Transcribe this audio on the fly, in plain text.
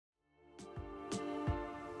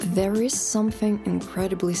There is something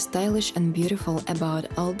incredibly stylish and beautiful about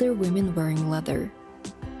older women wearing leather.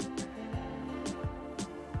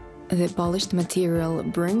 The polished material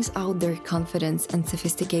brings out their confidence and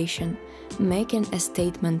sophistication, making a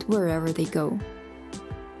statement wherever they go.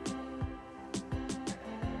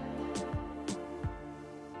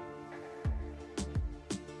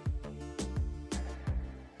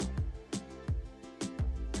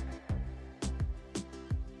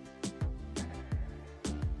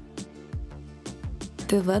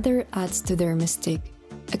 The leather adds to their mystique,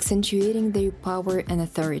 accentuating their power and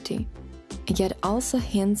authority, yet also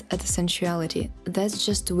hints at a sensuality that's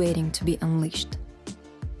just waiting to be unleashed.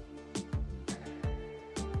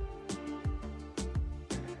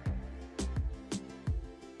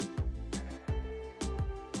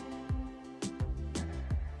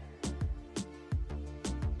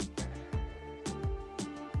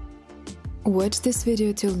 Watch this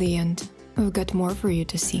video till the end, we've got more for you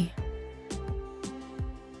to see.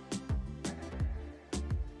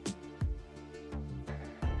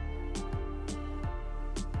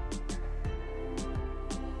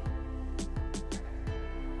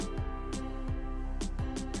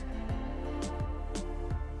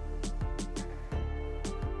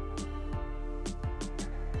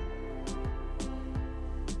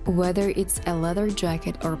 Whether it's a leather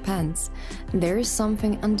jacket or pants, there is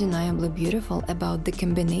something undeniably beautiful about the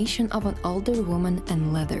combination of an older woman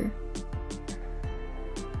and leather.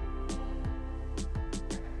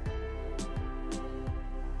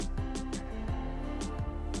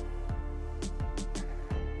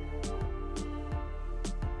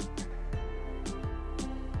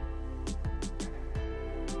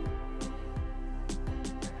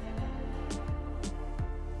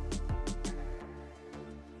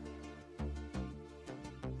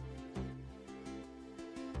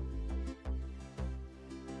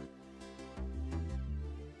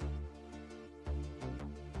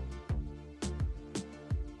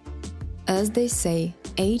 As they say,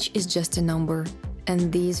 age is just a number,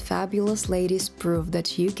 and these fabulous ladies prove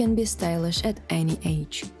that you can be stylish at any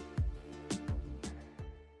age.